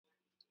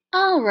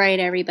All right,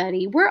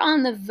 everybody, we're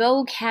on the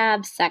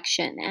vocab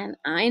section, and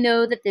I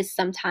know that this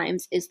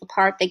sometimes is the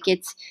part that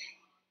gets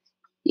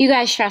you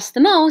guys stressed the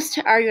most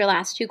are your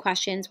last two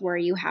questions where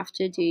you have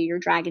to do your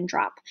drag and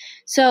drop.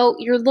 So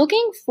you're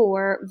looking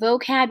for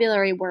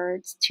vocabulary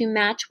words to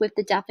match with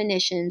the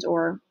definitions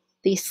or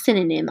the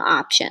synonym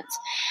options.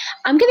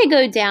 I'm going to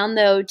go down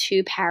though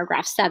to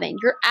paragraph 7.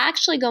 You're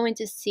actually going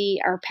to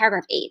see, or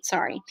paragraph 8,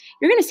 sorry.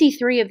 You're going to see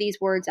three of these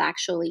words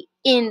actually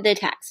in the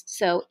text.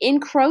 So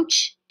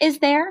encroach is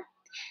there,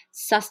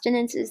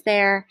 sustenance is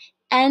there,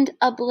 and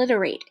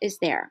obliterate is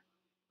there.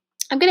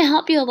 I'm going to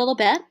help you a little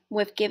bit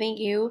with giving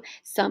you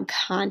some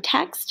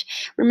context.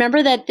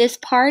 Remember that this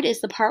part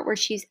is the part where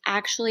she's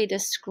actually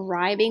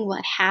describing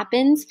what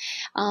happens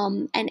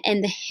and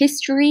the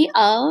history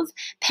of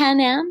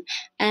Panem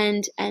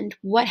and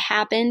what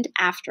happened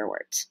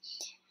afterwards.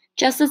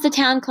 Just as the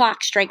town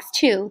clock strikes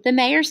 2, the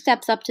mayor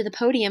steps up to the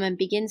podium and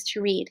begins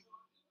to read.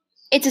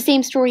 It's the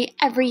same story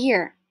every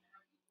year.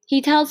 He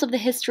tells of the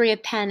history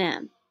of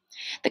Panem,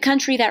 the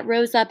country that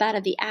rose up out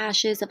of the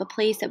ashes of a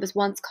place that was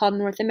once called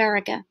North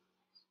America.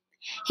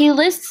 He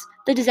lists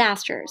the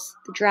disasters,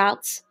 the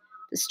droughts,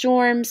 the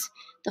storms,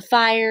 the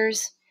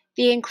fires,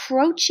 the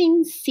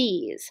encroaching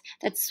seas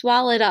that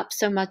swallowed up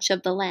so much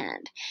of the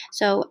land.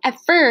 So at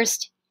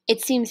first,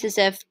 it seems as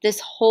if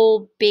this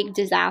whole big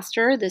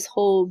disaster, this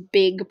whole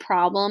big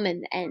problem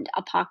and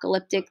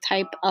apocalyptic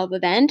type of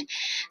event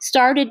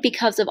started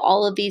because of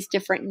all of these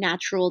different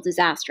natural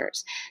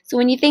disasters. So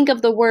when you think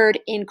of the word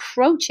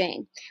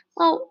encroaching,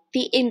 well,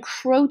 the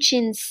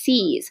encroaching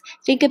seas,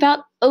 think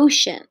about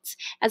oceans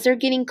as they're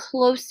getting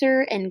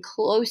closer and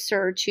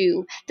closer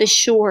to the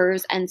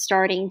shores and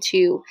starting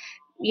to,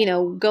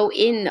 go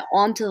in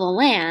onto the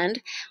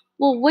land.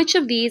 Well, which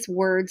of these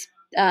words,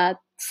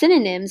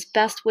 synonyms,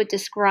 best would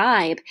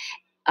describe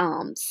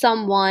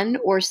someone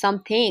or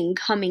something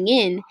coming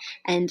in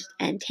and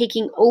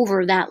taking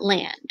over that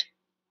land?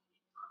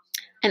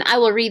 And I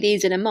will read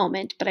these in a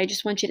moment, but I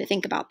just want you to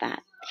think about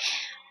that.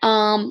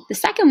 The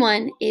second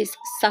one is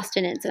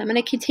sustenance, and I'm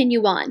going to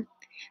continue on.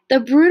 The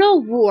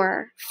brutal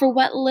war for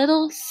what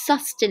little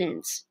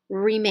sustenance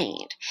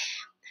remained.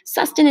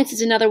 Sustenance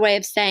is another way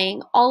of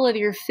saying all of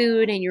your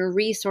food and your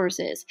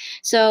resources.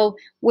 So,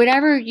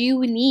 whatever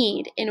you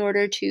need in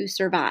order to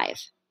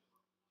survive.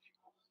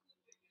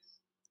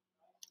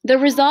 The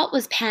result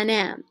was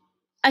Panem,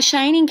 a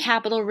shining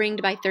capital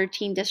ringed by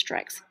 13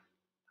 districts,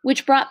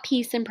 which brought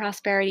peace and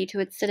prosperity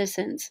to its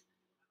citizens.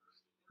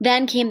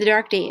 Then came the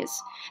dark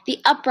days, the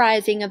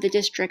uprising of the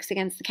districts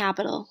against the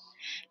capital.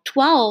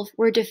 12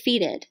 were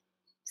defeated.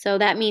 So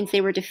that means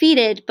they were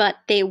defeated, but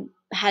they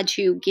had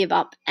to give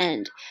up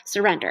and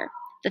surrender.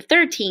 The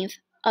 13th,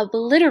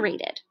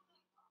 obliterated.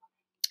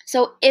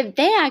 So if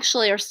they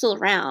actually are still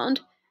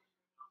around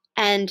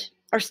and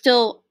are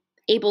still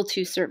able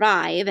to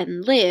survive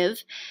and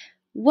live,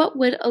 what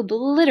would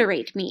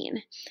obliterate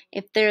mean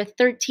if their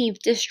 13th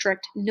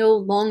district no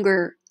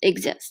longer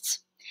exists?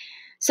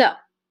 So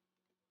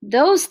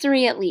those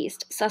three at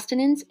least,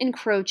 sustenance,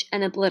 encroach,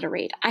 and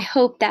obliterate. I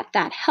hope that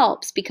that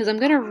helps because I'm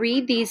going to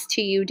read these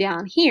to you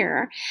down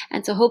here.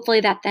 And so hopefully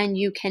that then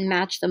you can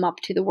match them up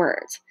to the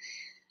words.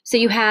 So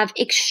you have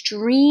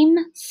extreme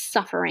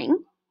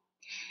suffering,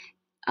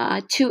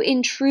 to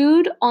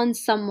intrude on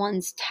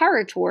someone's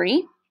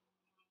territory,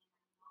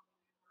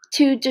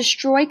 to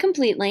destroy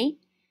completely,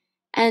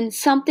 and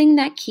something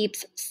that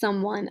keeps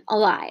someone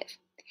alive.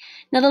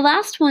 Now the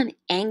last one,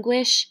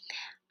 anguish,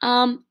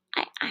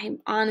 I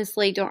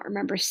honestly don't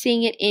remember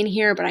seeing it in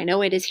here, but I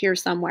know it is here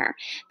somewhere.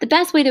 The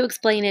best way to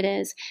explain it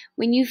is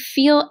when you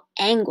feel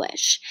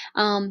anguish,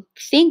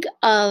 think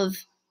of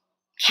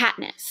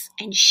Katniss,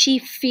 and she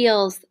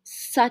feels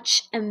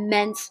such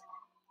immense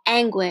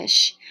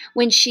anguish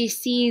when she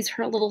sees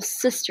her little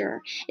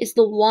sister is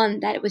the one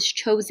that was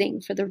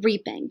chosen for the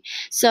reaping.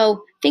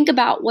 So think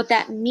about what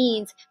that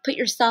means. Put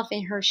yourself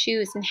in her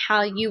shoes and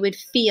how you would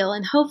feel,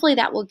 and hopefully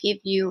that will give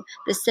you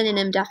the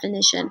synonym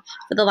definition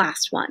for the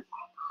last one.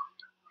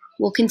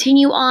 We'll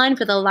continue on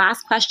for the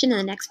last question in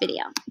the next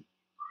video.